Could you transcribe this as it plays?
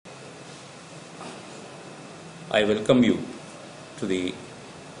I welcome you to the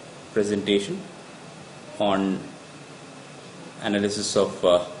presentation on analysis of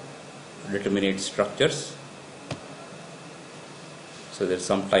determinate structures. So there's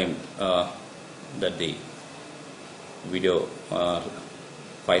some time that the video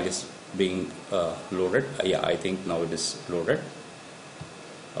file is being loaded. Yeah, I think now it is loaded.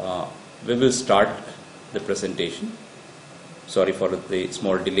 We will start the presentation. Sorry for the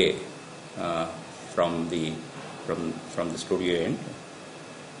small delay from the studio end.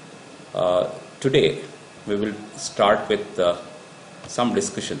 Today we will start with some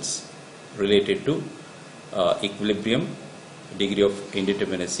discussions related to equilibrium, degree of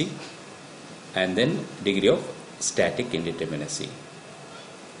indeterminacy, and then degree of static indeterminacy.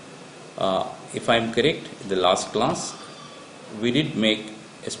 If I am correct, in the last class we did make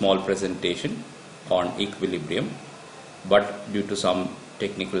a small presentation on equilibrium, but due to some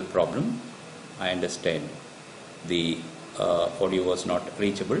technical problem, I understand the audio was not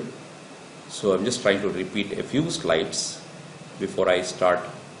reachable. So I'm just trying to repeat a few slides before I start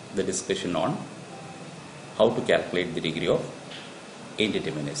the discussion on how to calculate the degree of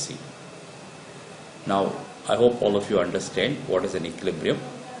indeterminacy. Now, I hope all of you understand what is an equilibrium.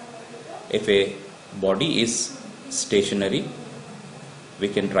 If a body is stationary, we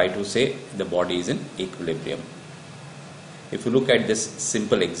can try to say the body is in equilibrium. If you look at this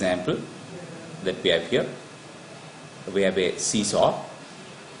simple example that we have here, we have a seesaw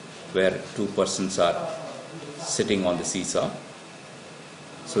where two persons are sitting on the seesaw.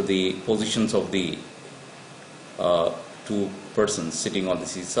 So the positions of the two persons sitting on the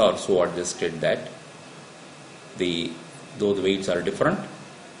seesaw are so adjusted that though the weights are different,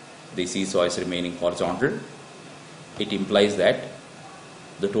 the seesaw is remaining horizontal. It implies that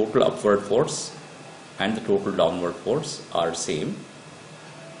the total upward force and the total downward force are same.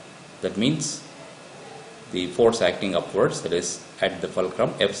 That means the force acting upwards, that is at the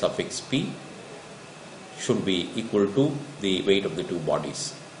fulcrum F suffix P, should be equal to the weight of the two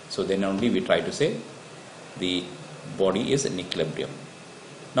bodies. So then only we try to say the body is in equilibrium.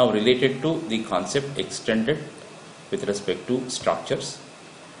 Now, related to the concept extended with respect to structures,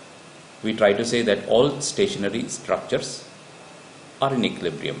 we try to say that all stationary structures are in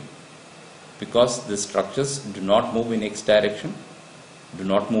equilibrium because the structures do not move in x direction, do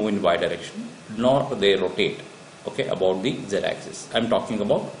not move in y direction, nor they rotate about the z axis. I am talking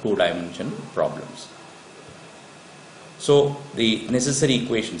about two-dimensional problems. So the necessary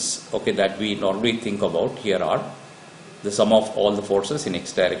equations that we normally think about here are the sum of all the forces in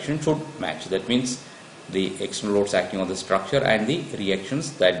x direction should match. That means the external loads acting on the structure and the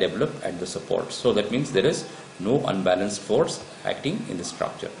reactions that develop at the supports. So that means there is no unbalanced force acting in the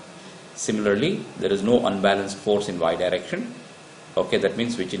structure. Similarly, there is no unbalanced force in y direction. That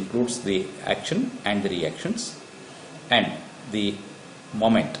means which includes the action and the reactions, and the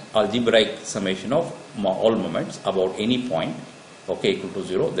moment, algebraic summation of all moments about any point equal to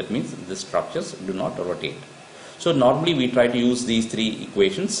 0. That means the structures do not rotate. So normally we try to use these three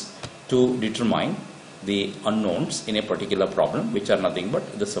equations to determine the unknowns in a particular problem, which are nothing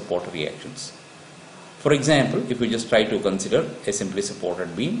but the support reactions. For example, if we just try to consider a simply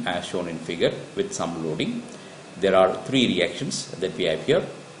supported beam as shown in figure with some loading, there are three reactions that we have here.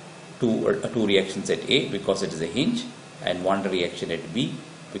 Two reactions at A because it is a hinge, and one reaction at B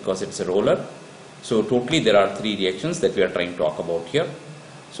because it's a roller. So totally there are three reactions that we are trying to talk about here.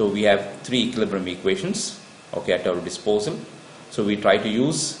 So we have three equilibrium equations at our disposal. So we try to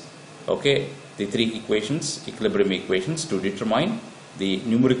use the three equations, equilibrium equations, to determine the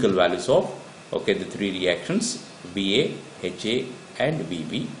numerical values of the three reactions BA, HA and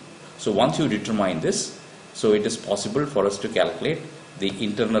BB. So once you determine this, so it is possible for us to calculate the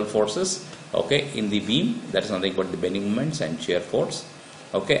internal forces in the beam, that is nothing but the bending moments and shear force,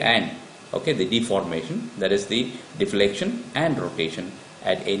 and the deformation, that is the deflection and rotation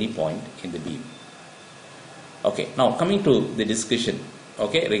at any point in the beam. Now coming to the discussion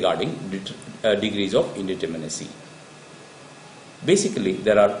regarding degrees of indeterminacy. Basically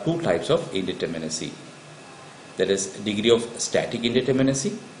there are two types of indeterminacy. There is degree of static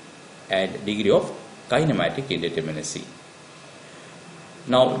indeterminacy and degree of kinematic indeterminacy.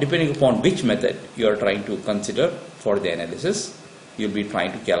 Now, depending upon which method you are trying to consider for the analysis, you will be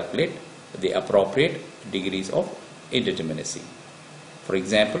trying to calculate the appropriate degrees of indeterminacy. For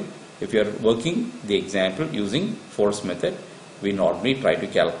example, if you are working the example using force method, we normally try to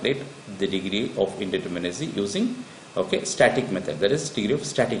calculate the degree of indeterminacy using static method. That is, degree of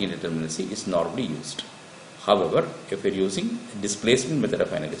static indeterminacy is normally used. However, if we are using displacement method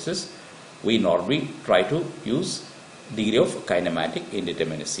of analysis, we normally try to use degree of kinematic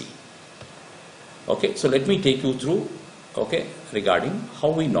indeterminacy. Okay, so let me take you through, okay, regarding how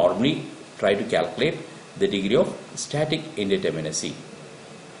we normally try to calculate the degree of static indeterminacy.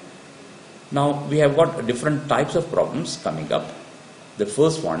 Now we have got different types of problems coming up. The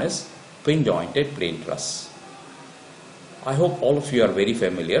first one is pin jointed plane truss. I hope all of you are very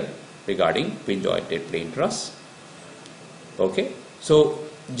familiar regarding pin jointed plane truss. Okay, so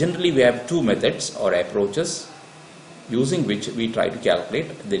generally we have two methods or approaches using which we try to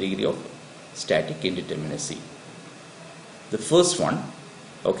calculate the degree of static indeterminacy. The first one,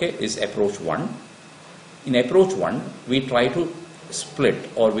 okay, is approach 1. In approach 1, we try to split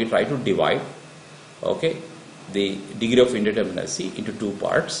or we try to divide, okay, the degree of indeterminacy into two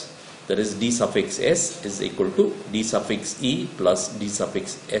parts. That is, d suffix s is equal to d suffix e plus d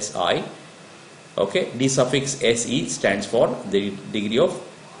suffix si. Okay, d suffix se stands for the degree of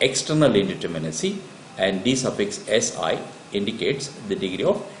external indeterminacy and d suffix si indicates the degree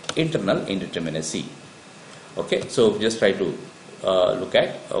of internal indeterminacy. Okay, so just try to look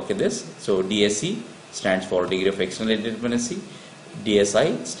at, okay, this. So dsc stands for degree of external indeterminacy,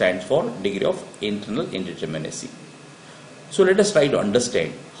 dsi stands for degree of internal indeterminacy. So let us try to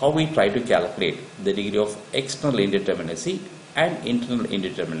understand how we try to calculate the degree of external indeterminacy and internal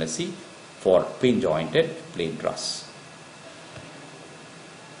indeterminacy for pin jointed plane truss.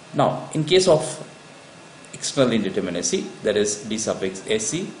 Now in case of external indeterminacy, that is d suffix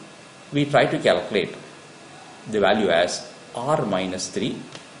sc, we try to calculate the value as r minus 3.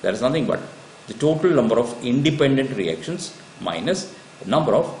 That is nothing but the total number of independent reactions minus the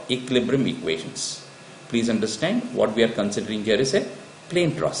number of equilibrium equations. Please understand what we are considering here is a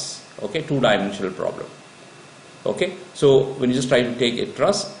plane truss, okay, two-dimensional problem. Okay, so when you just try to take a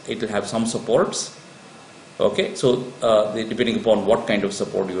truss, it will have some supports. Okay, so depending upon what kind of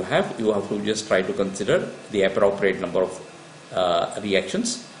support you have to just try to consider the appropriate number of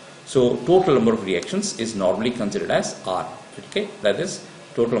reactions. So total number of reactions is normally considered as R. Okay, that is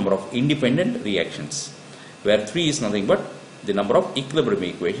total number of independent reactions, where 3 is nothing but the number of equilibrium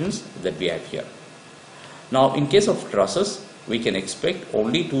equations that we have here. Now in case of trusses, we can expect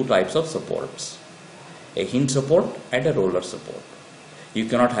only two types of supports, a hinge support and a roller support. You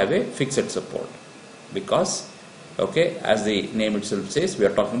cannot have a fixed support because, okay, as the name itself says, we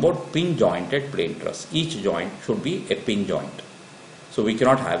are talking about pin jointed plane truss. Each joint should be a pin joint. So we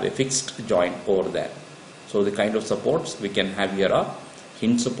cannot have a fixed joint over there. So the kind of supports we can have here are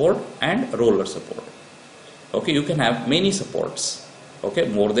hinge support and roller support. Okay, you can have many supports, okay,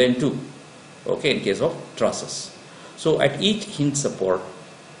 more than 2, okay, in case of trusses. So at each hinge support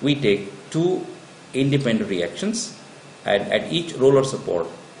we take 2 independent reactions, and at each roller support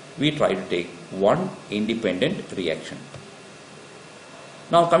we try to take 1 independent reaction.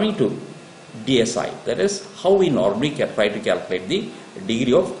 Now coming to DSI, that is how we normally try to calculate the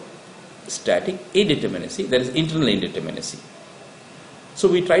degree of static indeterminacy, that is internal indeterminacy. So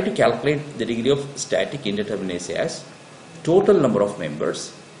we try to calculate the degree of static indeterminacy as total number of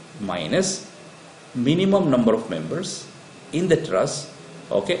members minus minimum number of members in the truss,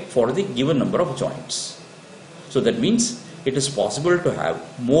 okay, for the given number of joints. So that means it is possible to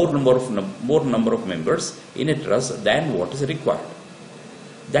have more number of members in a truss than what is required.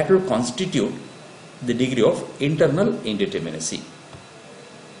 That will constitute the degree of internal indeterminacy.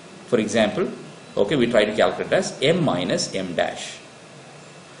 For example, okay, we try to calculate as m minus m dash.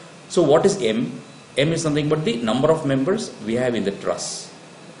 So what is m? M is nothing but the number of members we have in the truss.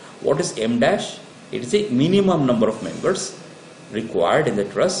 What is m dash? It is a minimum number of members required in the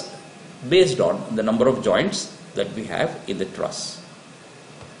truss based on the number of joints that we have in the truss.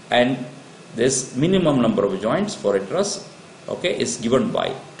 And this minimum number of joints for a truss, okay, is given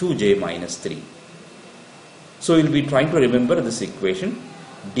by 2j minus 3. So you will be trying to remember this equation,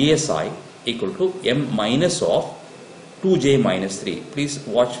 DSI equal to m minus of 2j minus 3. Please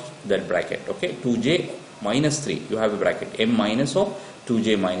watch that bracket, okay, 2j minus 3, you have a bracket, m minus of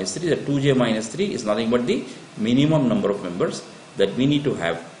 2j minus 3. The 2j minus 3 is nothing but the minimum number of members that we need to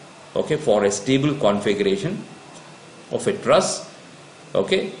have, okay, for a stable configuration of a truss,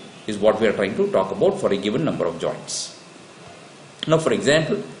 okay, is what we are trying to talk about for a given number of joints. Now for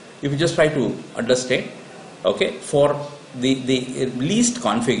example, if you just try to understand, okay, for the least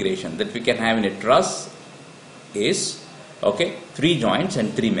configuration that we can have in a truss is, okay, 3 joints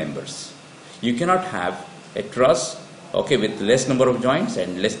and 3 members. You cannot have a truss, okay, with less number of joints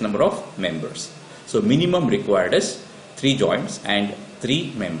and less number of members. So minimum required is 3 joints and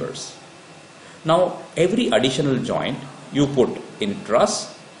 3 members. Now every additional joint you put in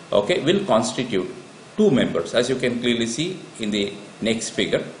truss, okay, will constitute 2 members, as you can clearly see in the next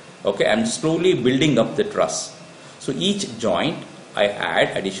figure. Okay, I am slowly building up the truss. So each joint I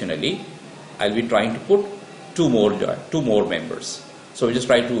add additionally I'll be trying to put two more members. So we just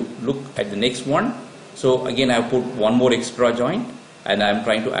try to look at the next one. So again I put one more extra joint and I'm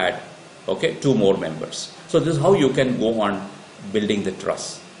trying to add, okay, two more members. So this is how you can go on building the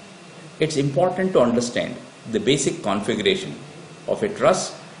truss. It's important to understand the basic configuration of a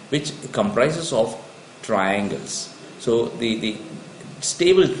truss, which comprises of triangles. So the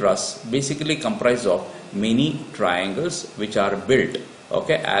stable truss basically comprises of many triangles which are built,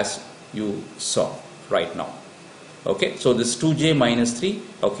 okay, as you saw right now. Okay, so this 2j minus 3,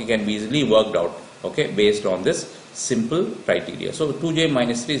 okay, can be easily worked out, okay, based on this simple criteria. So 2j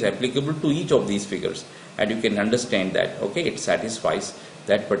minus 3 is applicable to each of these figures, and you can understand that, okay, it satisfies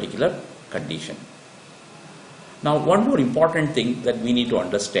that particular condition. Now one more important thing that we need to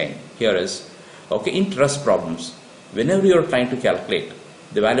understand here is, okay, in truss problems, whenever you are trying to calculate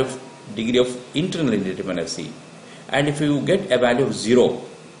the value of degree of internal indeterminacy, and if you get a value of 0,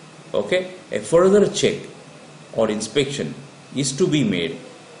 okay, a further check or inspection is to be made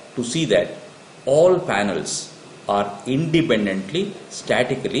to see that all panels are independently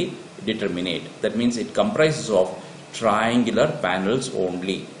statically determinate. That means it comprises of triangular panels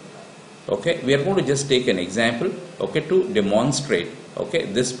only. Okay, we are going to just take an example, okay, to demonstrate, okay,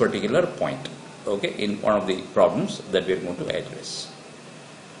 this particular point, okay, in one of the problems that we are going to address.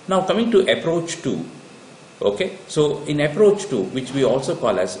 Now coming to approach 2, okay, so in approach 2, which we also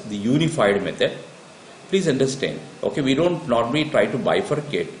call as the unified method, please understand, okay, we don't normally try to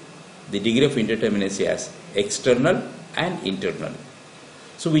bifurcate the degree of indeterminacy as external and internal.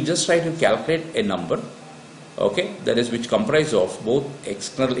 So we just try to calculate a number, okay, that is which comprise of both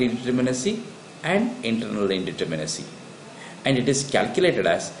external indeterminacy and internal indeterminacy, and it is calculated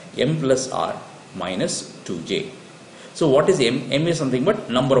as m plus r minus 2j. So what is m? M is something but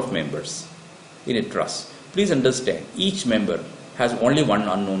number of members in a truss. Please understand, each member has only one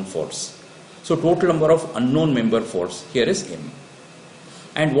unknown force. So total number of unknown member force here is m.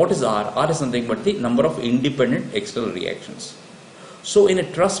 And what is r? R is something but the number of independent external reactions. So in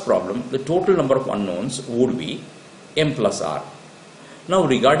a truss problem, the total number of unknowns would be m plus r. Now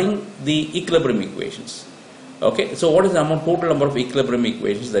regarding the equilibrium equations, okay, so what is the total number of equilibrium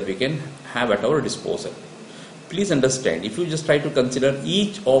equations that we can have at our disposal? Please understand, if you just try to consider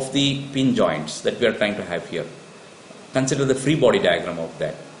each of the pin joints that we are trying to have here, consider the free body diagram of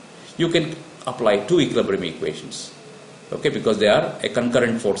that, you can apply two equilibrium equations, okay, because they are a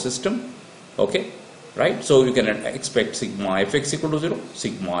concurrent force system, okay, right? So you can expect sigma fx equal to 0,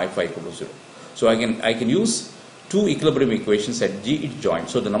 sigma fy equal to 0. So I can use two equilibrium equations at each joint.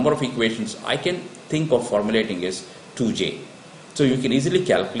 So the number of equations I can think of formulating is 2j. So you can easily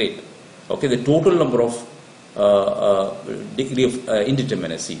calculate, okay, the total number of degree of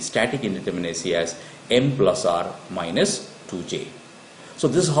indeterminacy, static indeterminacy, as m plus r minus 2j. So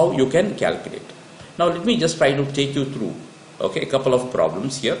this is how you can calculate. Now let me just try to take you through, okay, a couple of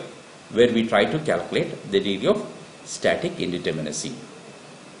problems here where we try to calculate the degree of static indeterminacy.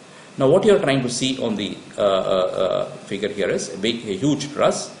 Now what you are trying to see on the figure here is a huge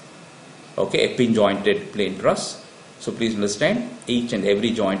truss, okay, a pin jointed plane truss. So please understand, each and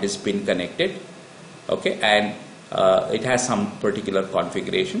every joint is pin connected, okay, and it has some particular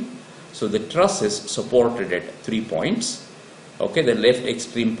configuration. So the truss is supported at 3 points, okay. The left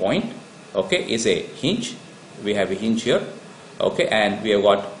extreme point, okay, is a hinge. We have a hinge here, okay, and we have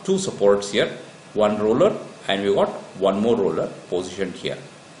got two supports here, one roller, and we got one more roller positioned here.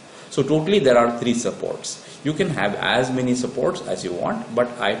 So totally there are 3 supports. You can have as many supports as you want, but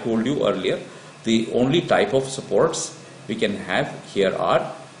I told you earlier, the only type of supports we can have here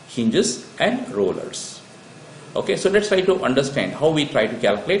are hinges and rollers. Okay, so let's try to understand how we try to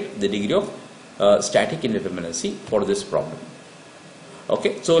calculate the degree of static indeterminacy for this problem.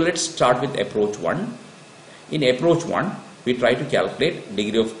 Okay, so let's start with approach 1. In approach 1, we try to calculate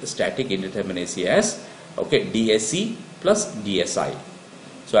degree of static indeterminacy as, okay, DSE plus DSI.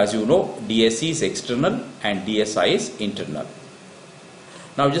 So as you know, DSE is external and DSI is internal.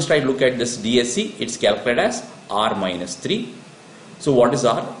 Now just try to look at this DSE. It's calculated as R minus 3. So what is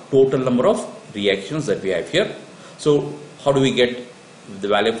our total number of reactions that we have here? So how do we get the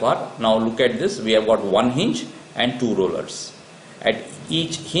value of R? Now look at this. We have got one hinge and two rollers. At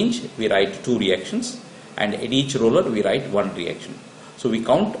each hinge we write 2 reactions, and at each roller we write 1 reaction. So we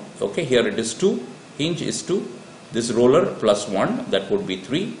count, okay, here it is 2, hinge is 2, this roller plus 1, that would be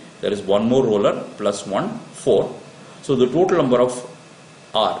 3, there is one more roller plus 1, 4. So the total number of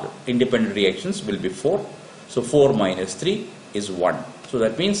R independent reactions will be 4. So 4 minus 3 is 1. So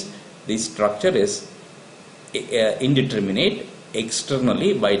that means the structure is indeterminate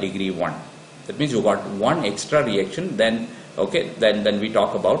externally by degree 1. That means you got one extra reaction than okay, then we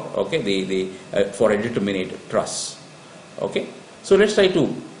talk about, okay, the for a determinate truss. Okay, so let's try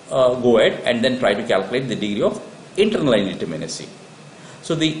to go ahead and then try to calculate the degree of internal indeterminacy.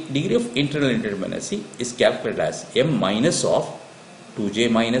 So the degree of internal indeterminacy is calculated as m minus of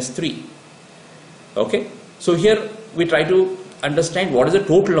 2j minus 3. Okay, so here we try to understand what is the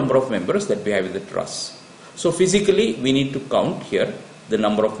total number of members that we have in the truss. So physically we need to count here the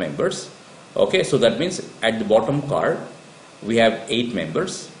number of members. Okay, so that means at the bottom card we have 8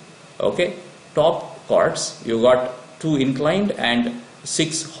 members. Okay, top cards you got 2 inclined and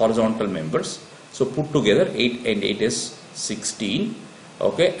 6 horizontal members. So put together 8 and 8 is 16.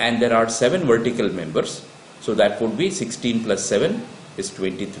 Okay, and there are 7 vertical members. So that would be 16 plus 7 is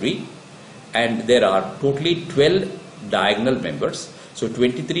 23. And there are totally 12 diagonal members. So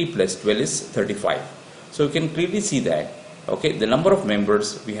 23 plus 12 is 35. So you can clearly see that, okay, the number of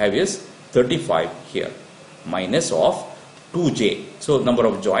members we have is 35 here, minus of 2j. So number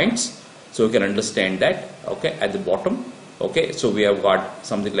of joints. So you can understand that, okay, at the bottom, okay, so we have got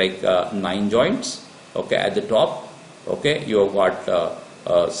something like 9 joints. Okay, at the top, okay, you have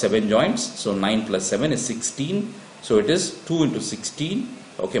got 7 joints. So 9 plus 7 is 16. So it is 2 into 16.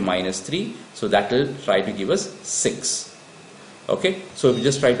 Okay, minus 3. So that will try to give us 6. Okay, so if you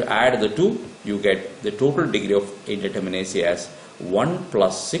just try to add the 2, you get the total degree of indeterminacy as 1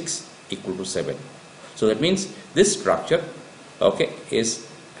 plus 6 equal to 7. So that means this structure, okay, is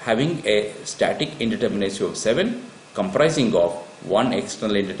having a static indeterminacy of 7, comprising of 1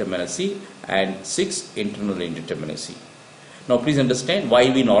 external indeterminacy and 6 internal indeterminacy. Now please understand why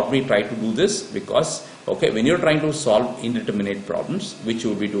we normally try to do this, because, okay, when you're trying to solve indeterminate problems, which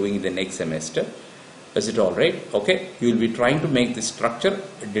you will be doing in the next semester, is it all right? Okay, you will be trying to make the structure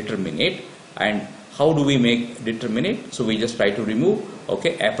determinate. And how do we make determinate? So we just try to remove,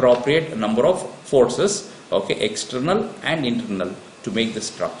 okay, appropriate number of forces, okay, external and internal, to make the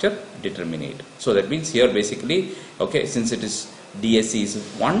structure determinate. So that means here basically, okay, since it is DSE is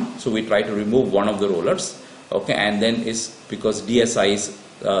 1, so we try to remove one of the rollers. Okay, and then is because DSI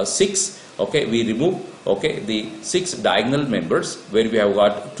is 6, okay, we remove, okay, the 6 diagonal members where we have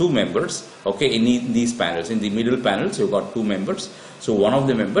got 2 members, okay, in these panels. In the middle panels you have got 2 members. So one of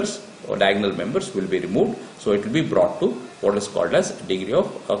the members or diagonal members will be removed. So it will be brought to what is called as degree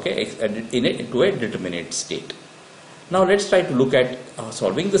of, okay, into a determinate state. Now let's try to look at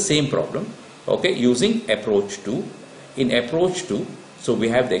solving the same problem, okay, using approach 2. In approach 2, so we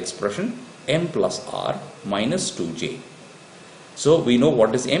have the expression m plus r minus 2j. So we know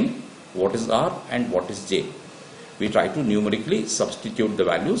what is m, what is r, and what is j. We try to numerically substitute the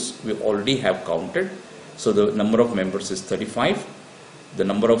values. We already have counted. So the number of members is 35. The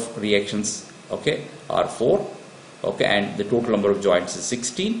number of reactions, okay, are 4. Okay, and the total number of joints is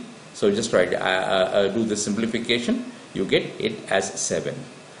 16. So just try to do the simplification. You get it as 7.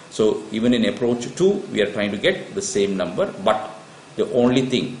 So even in approach 2, we are trying to get the same number, but the only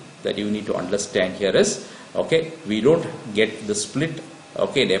thing that you need to understand here is, okay, we don't get the split,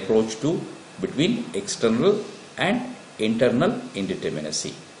 okay, in approach 2 between external and internal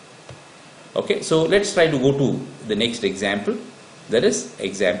indeterminacy. Okay, so let's try to go to the next example, that is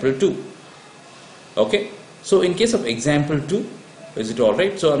example 2. Okay, so in case of example 2, is it all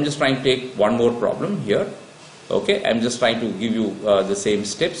right? So I'm just trying to take one more problem here. Okay, I'm just trying to give you the same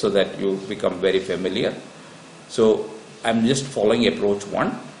steps so that you become very familiar. So I'm just following approach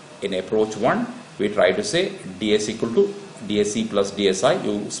 1. In approach 1, we try to say ds equal to DSE plus DSI.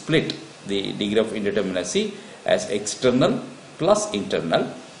 You split the degree of indeterminacy as external plus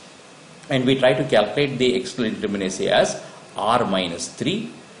internal, and we try to calculate the external indeterminacy as r minus 3.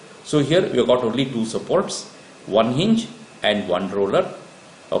 So here we have got only 2 supports, 1 hinge and 1 roller.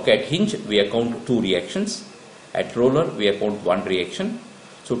 Okay, at hinge we account 2 reactions, at roller we account 1 reaction.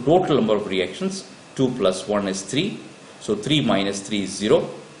 So total number of reactions, 2 plus 1 is 3. So 3 minus 3 is 0.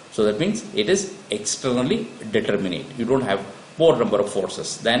 So that means it is externally determinate. You don't have more number of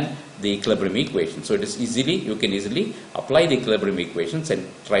forces than the equilibrium equation. So it is easily, you can easily apply the equilibrium equations and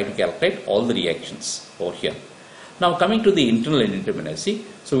try to calculate all the reactions over here. Now coming to the internal indeterminacy,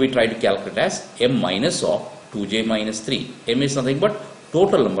 so we try to calculate as m minus of 2j minus 3. M is nothing but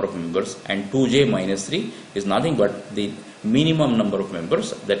total number of members, and 2j minus 3 is nothing but the minimum number of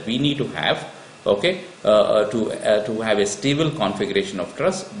members that we need to have, okay, to have a stable configuration of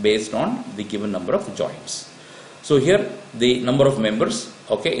truss based on the given number of joints. So here the number of members,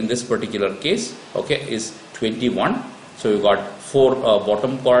 okay, in this particular case, okay, is 21. So you got 4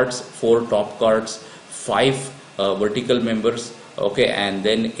 bottom cards, 4 top cards, 5 vertical members, okay, and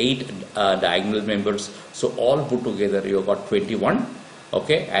then 8 diagonal members. So all put together you have got 21,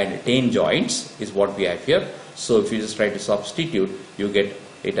 okay, and 10 joints is what we have here. So if you just try to substitute, you get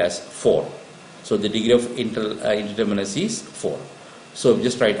it as 4. So the degree of indeterminacy is 4. So if you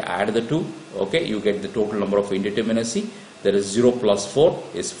just try to add the two, okay, you get the total number of indeterminacy. That is 0 plus 4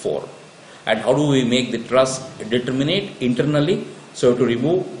 is 4. And how do we make the truss determinate internally? So to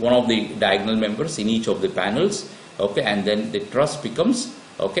remove one of the diagonal members in each of the panels, okay, and then the truss becomes,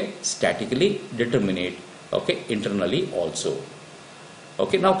 okay, statically determinate, okay, internally also.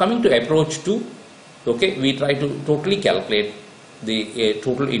 Okay, now coming to approach 2, okay, we try to totally calculate the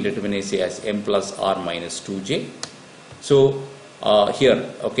total indeterminacy as m plus r minus 2j. So here,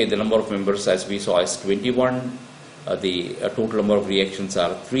 okay, the number of members as we saw is 21. The total number of reactions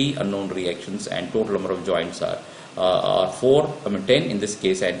are 3 unknown reactions, and total number of joints are 10 in this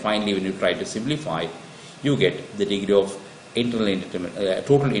case. And finally, when you try to simplify, you get the degree of total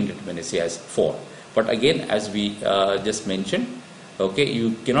indeterminacy as 4. But again, as we just mentioned, okay,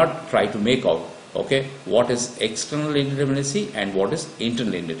 you cannot try to make out, okay, what is external indeterminacy and what is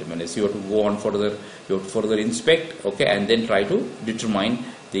internal indeterminacy. You have to go on further, you have to further inspect, okay, and then try to determine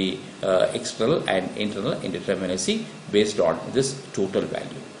the external and internal indeterminacy based on this total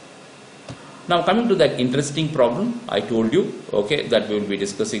value. Now coming to that interesting problem, I told you, okay, that we will be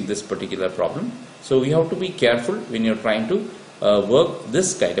discussing this particular problem. So we have to be careful when you are trying to work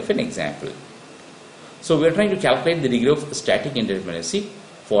this kind of an example. So we are trying to calculate the degree of static indeterminacy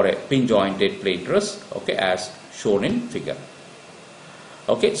for a pin jointed plane truss, okay, as shown in figure.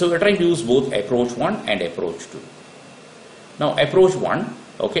 Okay, so we are trying to use both approach 1 and approach 2. Now approach 1,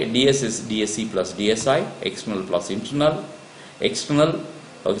 okay, ds is dsc plus dsi, external plus internal. External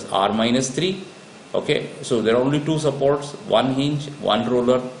is r minus 3. Okay, so there are only 2 supports, 1 hinge, 1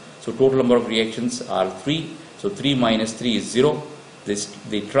 roller. So total number of reactions are 3. So 3 minus 3 is 0.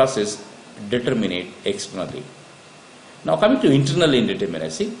 The truss is determinate externally. Now coming to internal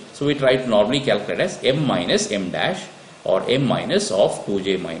indeterminacy, so we try to normally calculate as m minus m dash or m minus of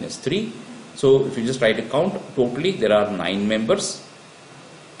 2j minus 3. So if you just try to count, totally there are 9 members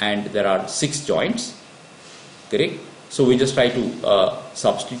and there are 6 joints, correct? So we just try to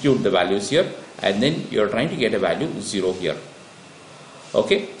substitute the values here, and then you are trying to get a value 0 here.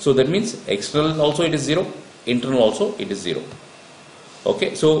 Okay, so that means external also it is 0, internal also it is 0.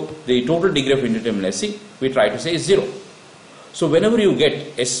 Okay, so the total degree of indeterminacy we try to say is 0. So whenever you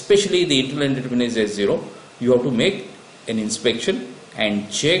get, especially the internal indeterminacy is 0, you have to make an inspection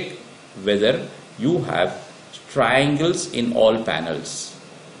and check whether you have triangles in all panels.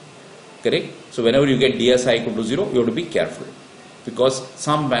 Correct? So whenever you get DSI equal to 0, you have to be careful, because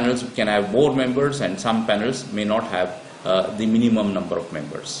some panels can have more members and some panels may not have the minimum number of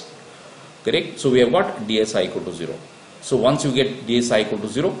members. Correct? So we have got DSI equal to 0. So once you get DSI equal to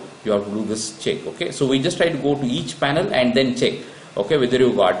 0, you have to do this check. Okay, so we just try to go to each panel and then check, okay, whether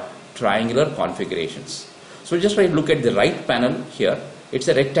you got triangular configurations. So just try to look at the right panel here. It's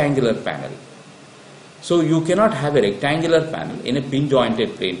a rectangular panel. So you cannot have a rectangular panel in a pin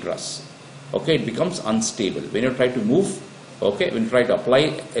jointed plane truss. Okay, it becomes unstable when you try to move. Okay, when you try to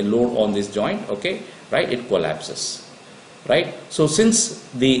apply a load on this joint, okay, right, it collapses, right? So since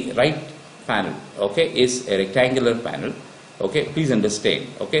the right panel, okay, is a rectangular panel, okay, please understand,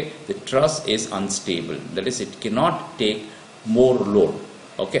 okay, the truss is unstable, that is, it cannot take more load.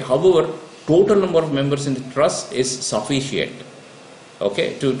 Okay, however, total number of members in the truss is sufficient,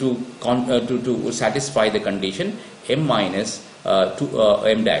 okay, to satisfy the condition m minus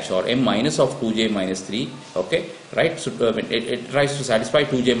m dash or m minus of 2j minus 3. Okay, right? So it tries to satisfy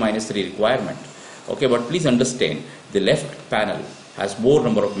 2j minus 3 requirement. Okay, but please understand, the left panel has more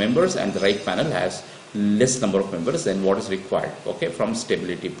number of members and the right panel has less number of members than what is required, okay, from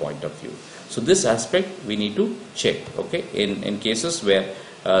stability point of view. So this aspect we need to check, okay, in cases where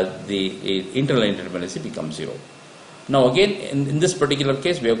the internal indeterminacy becomes 0. Now again, in this particular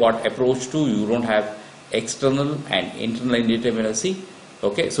case, we have got approach 2, you don't have external and internal indeterminacy.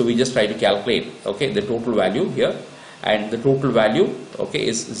 Okay, so we just try to calculate, okay, the total value here, and the total value, okay,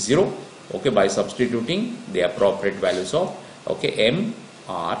 is 0, okay, by substituting the appropriate values of, okay, m,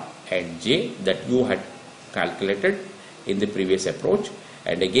 r and j that you had calculated in the previous approach,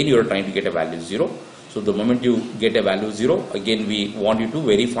 and again you are trying to get a value 0. So the moment you get a value 0, again we want you to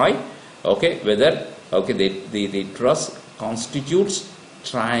verify, okay, whether, okay, the truss constitutes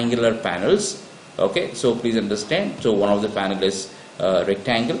triangular panels. Okay, so please understand, so one of the panel is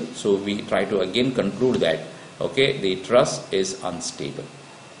rectangle, so we try to again conclude that, okay, the truss is unstable.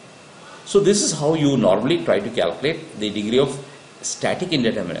 So this is how you normally try to calculate the degree of static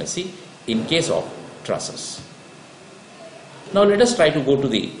indeterminacy in case of trusses. Now let us try to go to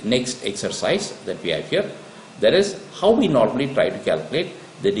the next exercise that we have here. That is how we normally try to calculate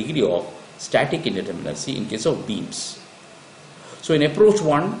the degree of static indeterminacy in case of beams. So in approach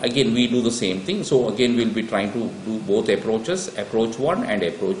 1, again we do the same thing. So again we'll be trying to do both approaches, approach 1 and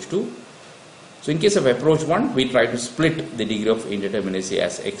approach 2. So in case of approach 1, we try to split the degree of indeterminacy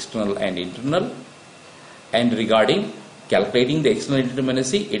as external and internal. And regarding calculating the external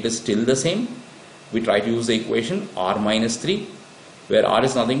indeterminacy, it is still the same. We try to use the equation R minus 3, where R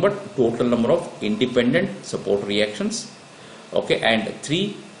is nothing but total number of independent support reactions. Okay, and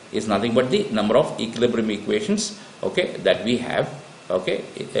 3 is nothing but the number of equilibrium equations, okay, that we have, okay,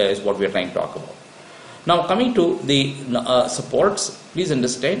 is what we are trying to talk about. Now coming to the supports, please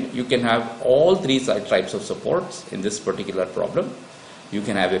understand you can have all three types of supports in this particular problem. You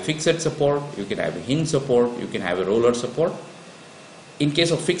can have a fixed support, you can have a hinge support, you can have a roller support. In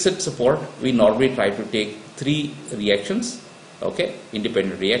case of fixed support, we normally try to take 3 reactions, okay,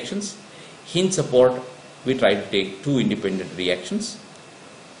 independent reactions. Hinge support, we try to take 2 independent reactions.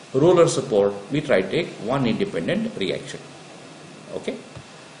 Roller support, we try to take 1 independent reaction. Okay.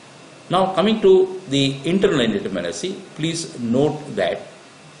 Now coming to the internal indeterminacy, please note that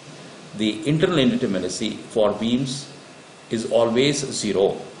the internal indeterminacy for beams is always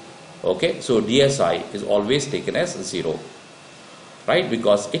 0. Okay, so DSI is always taken as 0, right,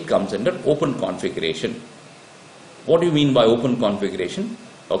 because it comes under open configuration. What do you mean by open configuration?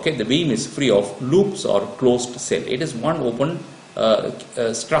 Okay, the beam is free of loops or closed cell. It is one open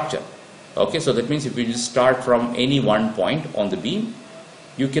structure. Okay, so that means if you just start from any one point on the beam,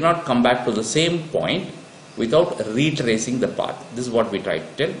 you cannot come back to the same point without retracing the path. This is what we try to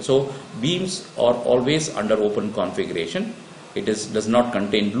tell. So beams are always under open configuration. It does not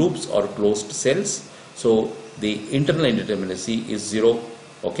contain loops or closed cells. So the internal indeterminacy is 0,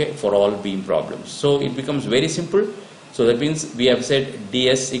 okay, for all beam problems. So it becomes very simple. So that means we have said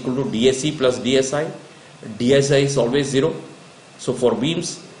ds equal to dsc plus dsi. dsi is always 0. So for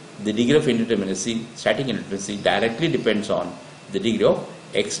beams, the degree of indeterminacy, static indeterminacy, directly depends on the degree of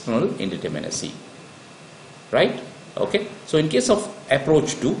external indeterminacy, right? Okay, so in case of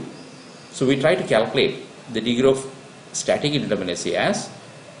approach 2, so we try to calculate the degree of static indeterminacy as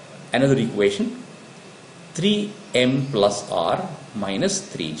another equation, 3m plus r minus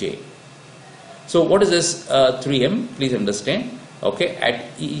 3j. So what is this 3m? Please understand, okay,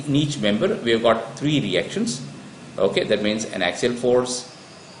 in each member we have got 3 reactions, okay, that means an axial force,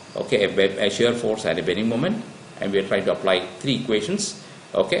 okay, a shear force and a bending moment, and we are trying to apply 3 equations,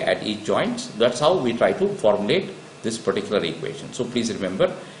 okay, at each joint. That's how we try to formulate this particular equation. So please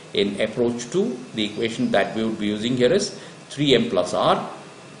remember, in approach 2, the equation that we would be using here is 3m plus r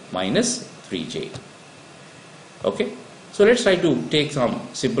minus 3j. Okay, so let's try to take some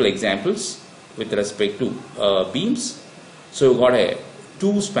simple examples with respect to beams. So we've got a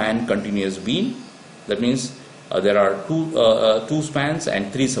 2-span continuous beam. That means there are 2 spans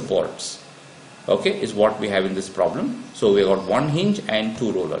and 3 supports, okay, is what we have in this problem. So we got 1 hinge and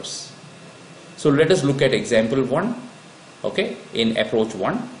 2 rollers. So let us look at example 1, okay, in approach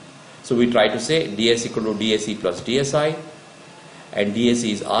 1. So we try to say ds equal to dsc plus dsi, and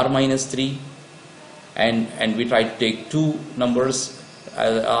dsc is r minus 3, and we try to take 2 numbers,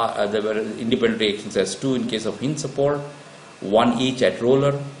 there were independent reactions as 2 in case of hinge support, 1 each at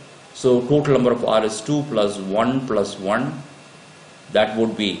roller. So total number of r is 2 plus 1 plus 1, that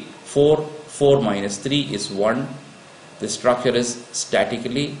would be 4. 4 minus 3 is 1. The structure is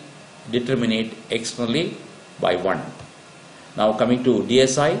statically determinate externally by 1. Now coming to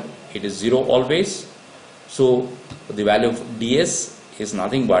DSI, it is 0 always. So the value of ds is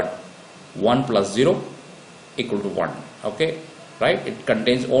nothing but 1 plus 0 equal to 1. Okay, right? It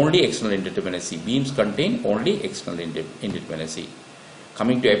contains only external indeterminacy. Beams contain only external indeterminacy.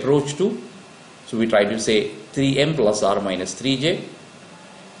 Coming to approach 2, so we try to say 3m plus r minus 3j.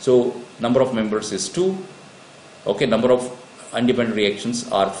 So number of members is 2. Okay, number of independent reactions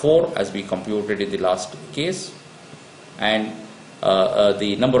are 4 as we computed in the last case, and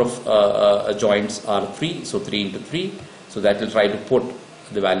the number of joints are 3, so 3 into 3. So that will try to put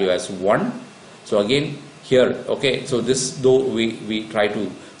the value as 1. So again here, okay, so this, though we try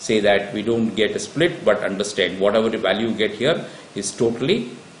to say that we don't get a split, but understand whatever the value you get here is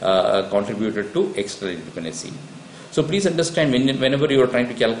totally contributed to external indeterminacy. So please understand, whenever you are trying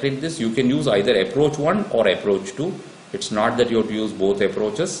to calculate this, you can use either approach 1 or approach 2. It's not that you have to use both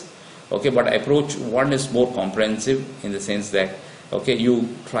approaches, okay, but approach 1 is more comprehensive in the sense that, okay, you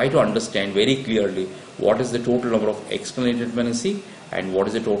try to understand very clearly what is the total number of external indeterminacy and what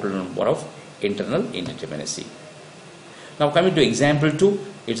is the total number of internal indeterminacy. Now coming to example 2,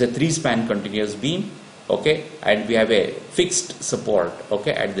 it's a 3-span continuous beam, okay, and we have a fixed support,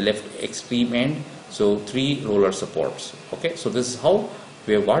 okay, at the left extreme end. So 3 roller supports. Okay, so this is how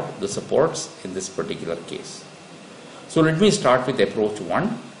we have got the supports in this particular case. So let me start with approach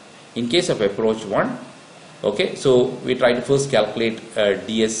 1. In case of approach 1, okay, so we try to first calculate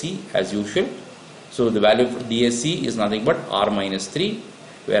DSC as usual. So the value of DSC is nothing but R minus 3,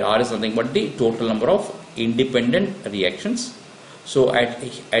 where R is nothing but the total number of independent reactions. So at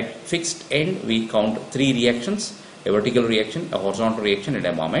fixed end we count 3 reactions, a vertical reaction, a horizontal reaction and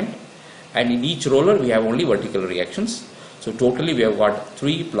a moment. And in each roller we have only vertical reactions. So totally we have got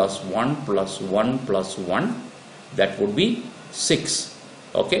 3 plus 1 plus 1 plus 1, that would be 6.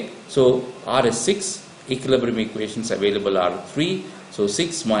 Okay, so R is 6, equilibrium equations available are 3, so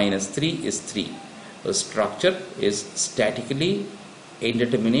 6 minus 3 is 3. The structure is statically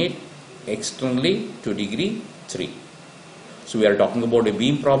indeterminate externally to degree 3. So we are talking about a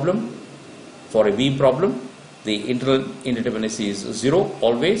beam problem. For a beam problem, the internal indeterminacy is 0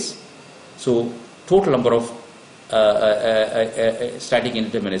 always. So total number of static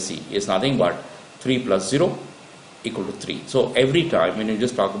indeterminacy is nothing but 3 plus 0 equal to 3. So every time when you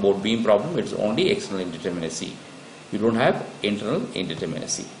just talk about beam problem, it's only external indeterminacy. You don't have internal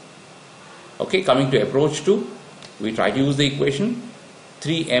indeterminacy. Okay, coming to approach 2, we try to use the equation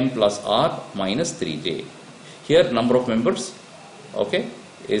 3m plus r minus 3j. Here number of members, okay,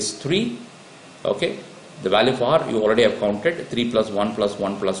 is 3. Okay, the value of r you already have counted, 3 plus 1 plus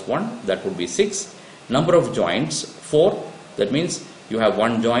 1 plus 1, that would be 6. Number of joints 4, that means you have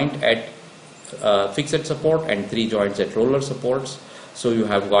one joint at fixed support and 3 joints at roller supports. So you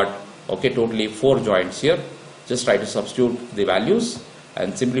have got, okay, totally 4 joints here. Just try to substitute the values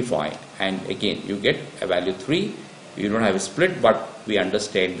and simplify, and again you get a value 3. You don't have a split, but we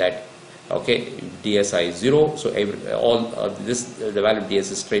understand that, okay, DSI is 0, so the value of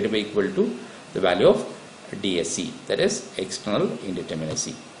DS is straight away equal to the value of DSC, that is external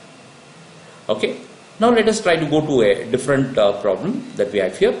indeterminacy. Okay, now let us try to go to a different problem that we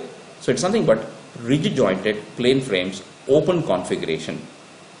have here. So it's nothing but rigid jointed plane frames open configuration.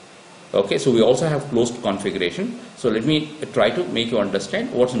 Okay, so we also have closed configuration. So let me try to make you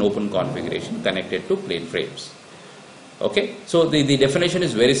understand what's an open configuration connected to plane frames. Okay, so the definition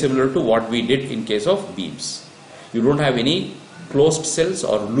is very similar to what we did in case of beams. You don't have any closed cells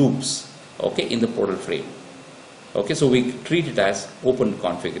or loops, okay, in the portal frame. Okay, so we treat it as open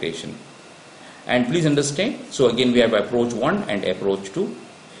configuration. And please understand, so again we have approach 1 and approach 2.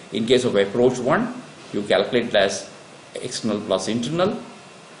 In case of approach 1, you calculate it as external plus internal,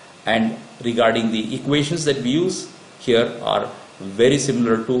 and regarding the equations that we use here are very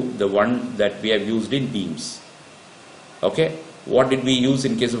similar to the one that we have used in beams. Okay, what did we use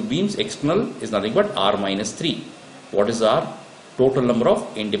in case of beams? External is nothing but R minus 3. What is R? Total number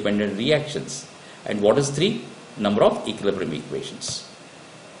of independent reactions. And what is 3? Number of equilibrium equations.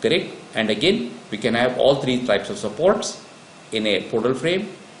 Correct? And again, we can have all 3 types of supports in a portal frame.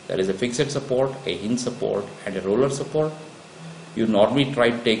 That is a fixed support, a hinge support and a roller support. You normally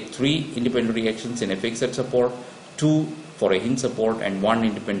try to take 3 independent reactions in a fixed support, 2 for a hinge support and 1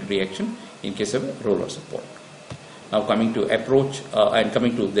 independent reaction in case of a roller support. Now coming to approach and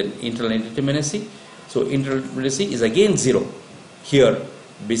coming to the internal indeterminacy. So internal indeterminacy is again 0 here,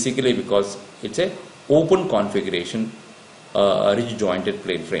 basically because it's a open configuration, rigid jointed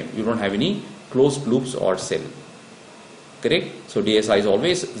plane frame. You don't have any closed loops or cell. Correct? So DSI is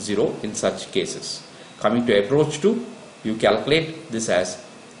always 0 in such cases. Coming to approach 2, you calculate this as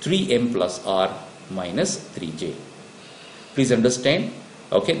 3m plus r minus 3j. Please understand,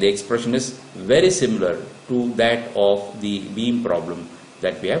 okay, the expression is very similar to that of the beam problem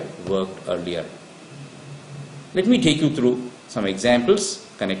that we have worked earlier. Let me take you through some examples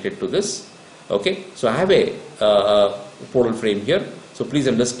connected to this. Okay, so I have a portal frame here. So please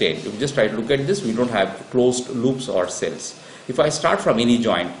understand, if you just try to look at this, we don't have closed loops or cells. If I start from any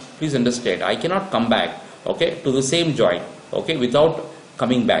joint, please understand, I cannot come back, okay, to the same joint, okay, without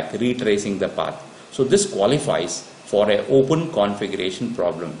coming back, retracing the path. So this qualifies for an open configuration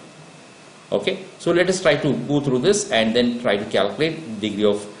problem. Okay, so let us try to go through this and then try to calculate degree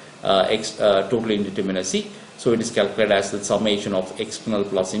of total indeterminacy. So it is calculated as the summation of external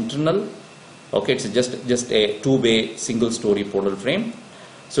plus internal. Okay, it's just a 2-bay single story portal frame.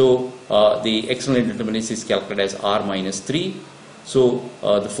 So the external indeterminacy is calculated as R minus 3. So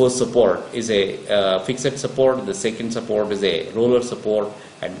the first support is a fixed support, the second support is a roller support,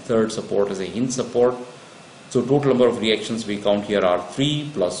 and the third support is a hinge support. So total number of reactions we count here are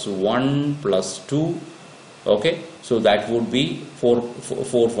 3 plus 1 plus 2. Okay, so that would be 4,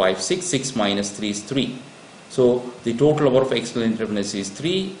 5, 6. 6 minus 3 is 3. So the total number of external indeterminacy is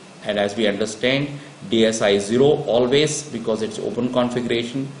 3. And as we understand, DSI is 0 always because it's open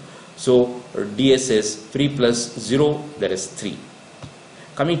configuration. So DS is 3 plus 0, that is 3.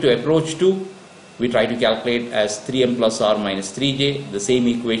 Coming to approach 2, we try to calculate as 3m plus r minus 3j, the same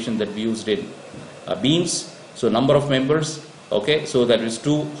equation that we used in beams. So number of members, okay, so that is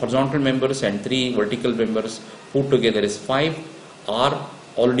 2 horizontal members and 3 vertical members, put together is 5. R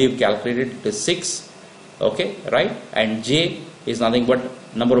already have calculated, it is 6, okay, right, and j is nothing but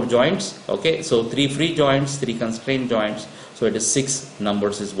number of joints, okay, so 3 free joints, 3 constrained joints, so it is 6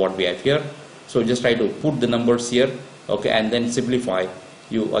 numbers is what we have here. So just try to put the numbers here, okay, and then simplify.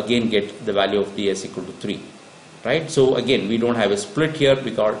 You again get the value of ds equal to 3, right? So again, we don't have a split here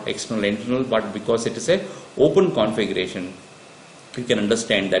because external internal, but because it is a open configuration, you can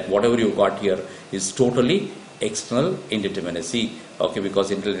understand that whatever you got here is totally external indeterminacy, okay,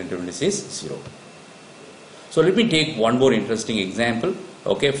 because internal indeterminacy is 0. So let me take one more interesting example,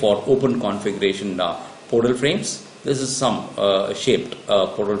 okay, for open configuration portal frames. This is some shaped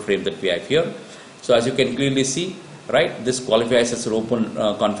portal frame that we have here. So as you can clearly see, right, this qualifies as an open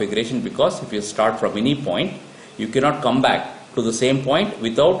configuration because if you start from any point, you cannot come back to the same point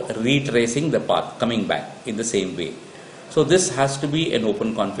without retracing the path, coming back in the same way. So this has to be an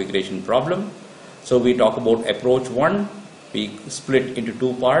open configuration problem. So we talk about approach 1, we split into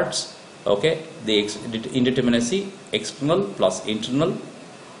 2 parts, okay, the indeterminacy, external plus internal.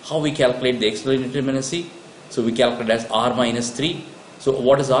 How we calculate the external indeterminacy? So we calculate as r minus 3. So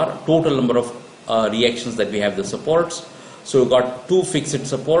what is our total number of reactions that we have, the supports? So we got 2 fixed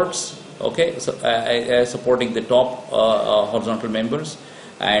supports, okay, so supporting the top horizontal members,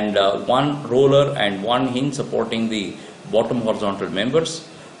 and 1 roller and 1 hinge supporting the bottom horizontal members.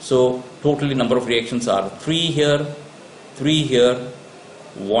 So totally number of reactions are 3 here, 3 here,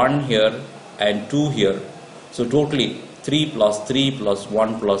 1 here and 2 here. So totally 3 plus 3 plus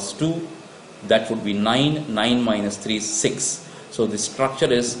 1 plus 2, that would be 9, 9 minus 3 is 6. So the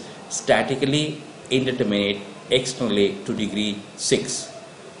structure is statically indeterminate externally to degree 6.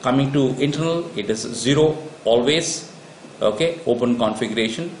 Coming to internal, it is 0 always, okay, open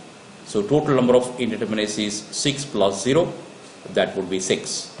configuration. So total number of indeterminacy is 6 plus 0, that would be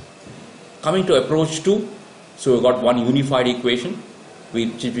 6. Coming to approach 2, so we got one unified equation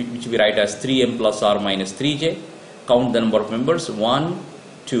which we write as 3m plus r minus 3j. Count the number of members, 1,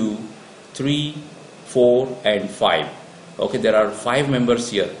 2, 3, 4 and 5. Okay, there are 5 members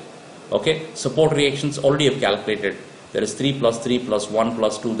here. Okay, support reactions already have calculated. There is 3 plus 3 plus 1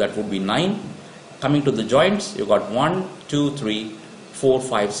 plus 2, that would be 9. Coming to the joints, you got 1, 2, 3, 4,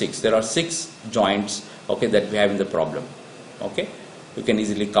 5, 6. There are 6 joints, okay, that we have in the problem. Okay, you can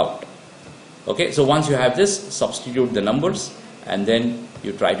easily count. Okay, so once you have this, substitute the numbers and then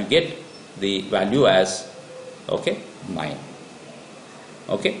you try to get the value as, okay, 9.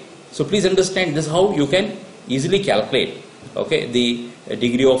 Okay, so please understand this, how you can easily calculate, okay, the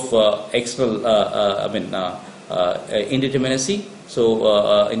degree of external indeterminacy.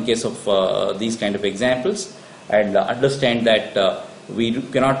 So in case of these kind of examples, and understand that we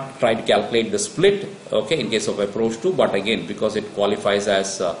cannot try to calculate the split, okay, in case of approach 2, but again, because it qualifies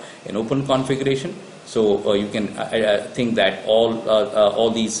as an open configuration, so you can think that all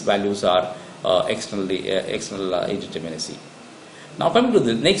these values are external indeterminacy. Now coming to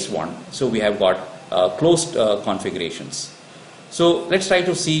the next one, so we have got closed configurations. So let's try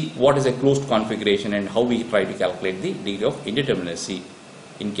to see what is a closed configuration and how we try to calculate the degree of indeterminacy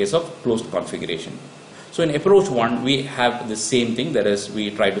in case of closed configuration. So in approach 1, we have the same thing, that is, we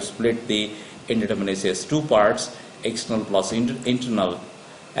try to split the indeterminacy as 2 parts, external plus internal,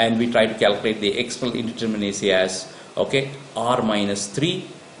 and we try to calculate the external indeterminacy as, okay, r minus 3,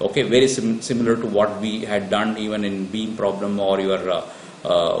 okay, very similar to what we had done even in beam problem or your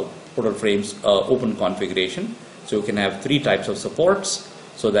portal frames open configuration. So you can have 3 types of supports.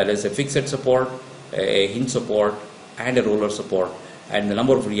 So that is a fixed support, a hinge support and a roller support, and the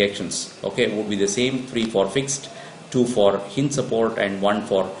number of reactions, okay, would be the same, 3 for fixed, 2 for hinge support and 1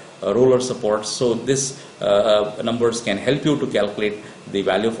 for roller support. So this numbers can help you to calculate the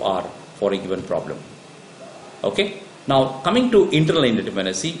value of r for a given problem. Okay, now coming to internal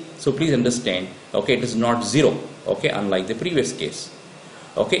indeterminacy, so please understand, okay, it is not 0, okay, unlike the previous case.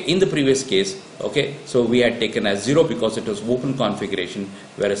 Okay, in the previous case, okay, so we had taken as 0 because it was open configuration,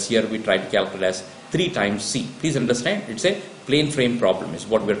 whereas here we try to calculate as 3 times c. Please understand, it's a plane frame problem is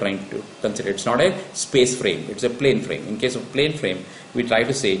what we're trying to consider. It's not a space frame, it's a plane frame. In case of plane frame, we try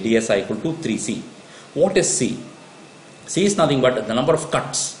to say dsi equal to 3c. What is c? C is nothing but the number of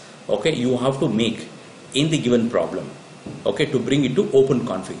cuts, okay, you have to make in the given problem, okay, to bring it to open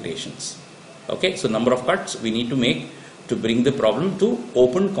configurations. Okay, so number of cuts we need to make to bring the problem to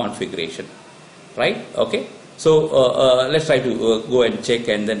open configuration, right? Okay, so let's try to go and check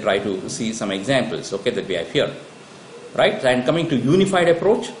and then try to see some examples, okay, that we have here. right? And coming to unified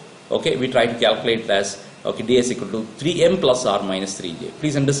approach, okay, we try to calculate as, okay, ds equal to 3m plus r minus 3j.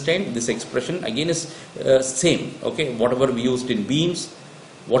 Please understand this expression again is same, okay, whatever we used in beams,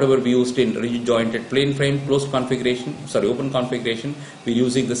 whatever we used in rigid jointed plane frame, closed configuration, sorry, open configuration, we're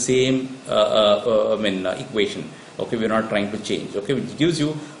using the same equation, okay, we're not trying to change, okay, which gives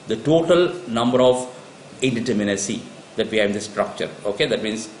you the total number of indeterminacy that we have in the structure, okay, that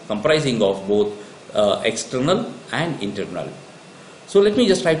means comprising of both external and internal. So let me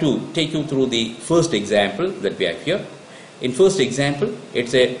just try to take you through the first example that we have here. In first example,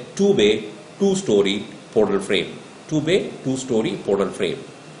 it's a 2-bay, 2-story portal frame. 2-bay, 2-story portal frame.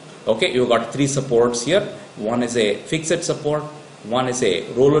 Okay, you've got 3 supports here. One is a fixed support, one is a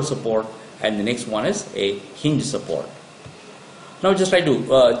roller support, and the next one is a hinge support. Now just try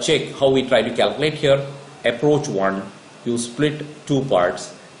to check how we try to calculate here. Approach 1, you split 2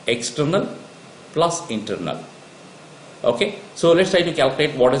 parts, external plus internal. Okay, so let's try to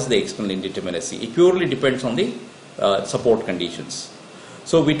calculate what is the external indeterminacy. It purely depends on the support conditions.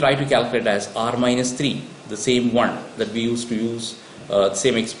 So we try to calculate as r minus 3, the same one that we used to use, the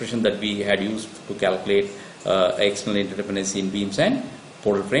same expression that we had used to calculate external indeterminacy in beams and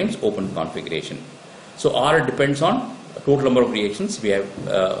portal frames open configuration. So r depends on total number of reactions we have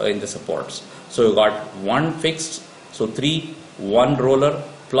in the supports. So you got 1 fixed, so 3, 1 roller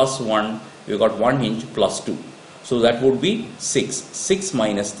plus 1, you got 1 hinge plus 2. So that would be 6. 6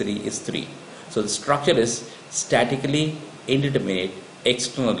 minus 3 is 3. So the structure is statically indeterminate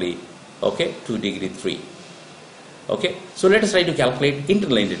externally, okay, to degree 3. Okay, so let us try to calculate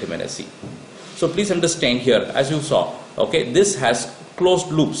internal indeterminacy. So please understand here, as you saw, okay, this has closed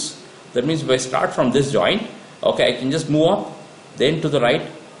loops. That means if I start from this joint, okay, I can just move up, then to the right,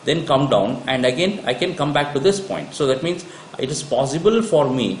 then come down, and again I can come back to this point. So that means it is possible for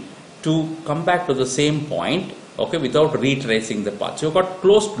me to come back to the same point, okay, without retracing the path. So you've got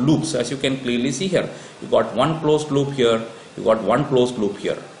closed loops, as you can clearly see here. You've got one closed loop here, you've got one closed loop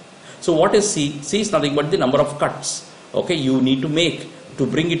here. So what is C? C is nothing but the number of cuts, okay, you need to make to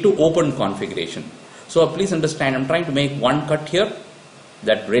bring it to open configuration. So please understand, I'm trying to make one cut here,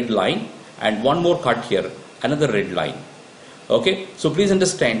 that red line, and one more cut here, another red line. Okay, so please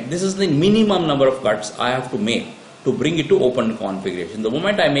understand, this is the minimum number of cuts I have to make to bring it to open configuration. The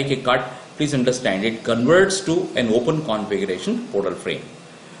moment I make a cut, please understand, it converts to an open configuration portal frame.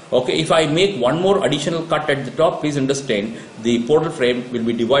 Okay, if I make one more additional cut at the top, please understand, the portal frame will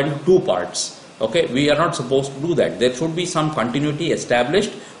be divided into 2 parts. Okay, we are not supposed to do that. There should be some continuity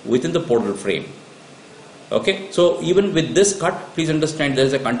established within the portal frame. Okay, so even with this cut, please understand there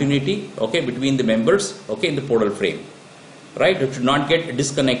is a continuity, okay, between the members, okay, in the portal frame. Right, it should not get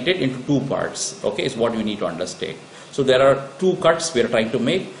disconnected into 2 parts, okay, is what you need to understand. So there are 2 cuts we are trying to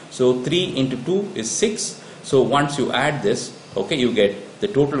make. So 3 into 2 is 6. So once you add this, okay, you get the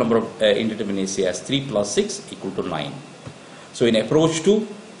total number of indeterminacy as 3 plus 6 equal to 9. So in approach 2,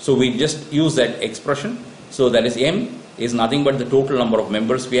 so we just use that expression. So that is M is nothing but the total number of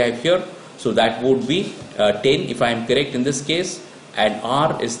members we have here. So that would be 10 if I am correct in this case, and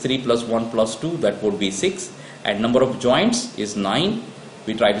R is 3 plus 1 plus 2, that would be 6. And number of joints is 9.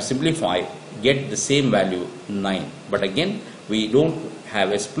 We try to simplify, get the same value 9. But again, we don't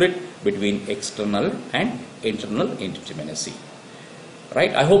have a split between external and internal indeterminacy.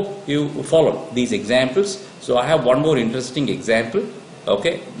 Right? I hope you follow these examples. So I have one more interesting example.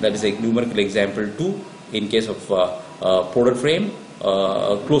 Okay, that is a numerical example 2 in case of portal frame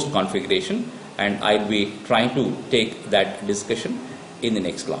closed configuration, and I'll be trying to take that discussion in the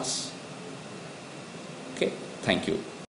next class. Okay, thank you.